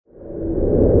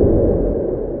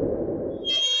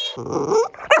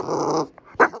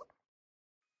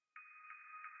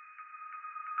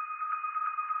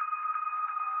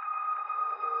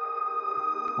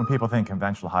When people think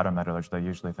conventional hydrometallurgy, they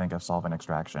usually think of solvent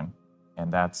extraction.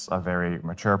 And that's a very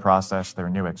mature process. There are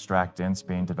new extractants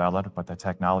being developed, but the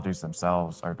technologies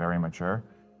themselves are very mature.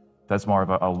 That's more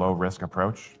of a low-risk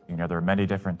approach. There are many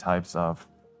different types of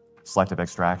selective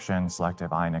extraction,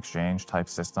 selective ion exchange type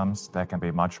systems that can be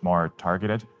much more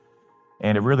targeted.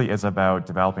 And it really is about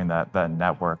developing that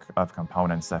network of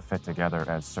components that fit together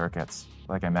as circuits.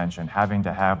 Like I mentioned, having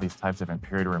to have these types of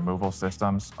impurity removal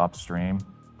systems upstream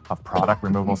of product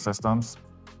removal systems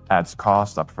adds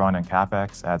cost upfront in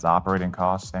CapEx, adds operating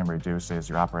costs, and reduces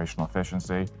your operational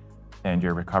efficiency and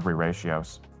your recovery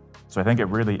ratios. So I think it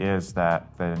really is the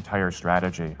entire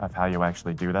strategy of how you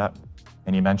actually do that.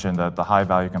 And you mentioned the high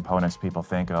value components people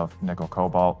think of, nickel,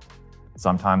 cobalt.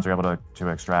 Sometimes you're able to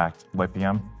extract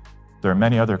lithium. There are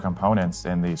many other components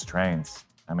in these trains.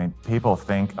 I mean, people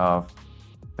think of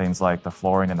things like the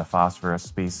fluorine and the phosphorus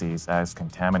species as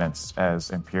contaminants,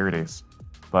 as impurities,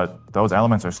 but those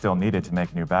elements are still needed to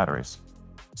make new batteries.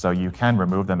 So you can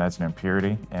remove them as an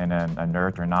impurity in an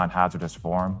inert or non-hazardous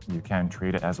form. You can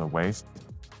treat it as a waste,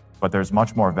 but there's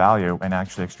much more value in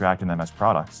actually extracting them as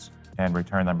products and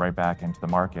return them right back into the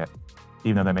market,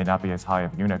 even though they may not be as high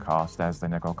of unit cost as the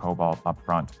nickel cobalt up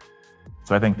front.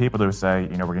 So I think people who say,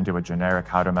 we're going to do a generic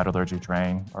hydrometallurgy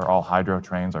train or all hydro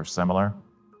trains are similar,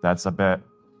 that's a bit,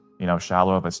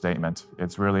 shallow of a statement.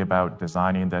 It's really about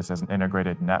designing this as an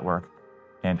integrated network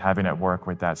and having it work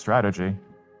with that strategy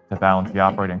to balance the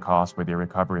operating costs with your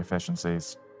recovery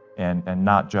efficiencies and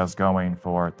not just going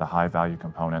for the high value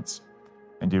components.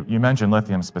 And you mentioned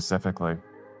lithium specifically.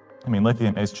 I mean,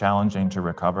 lithium is challenging to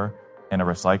recover in a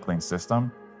recycling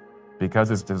system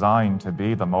because it's designed to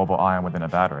be the mobile ion within a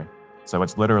battery. So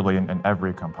it's literally in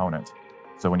every component.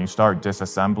 So when you start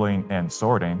disassembling and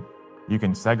sorting, you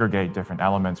can segregate different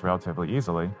elements relatively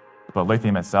easily, but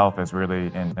lithium itself is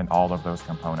really in all of those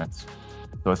components.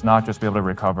 So it's not just be able to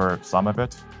recover some of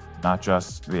it, not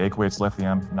just the aqueous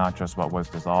lithium, not just what was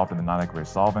dissolved in the non-aqueous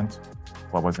solvent,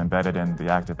 what was embedded in the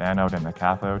active anode and the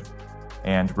cathode,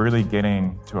 and really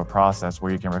getting to a process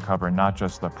where you can recover not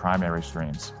just the primary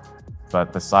streams,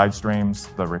 but the side streams,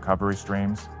 the recovery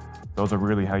streams. Those are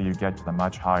really how you get to the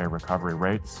much higher recovery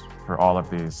rates for all of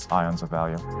these ions of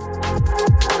value.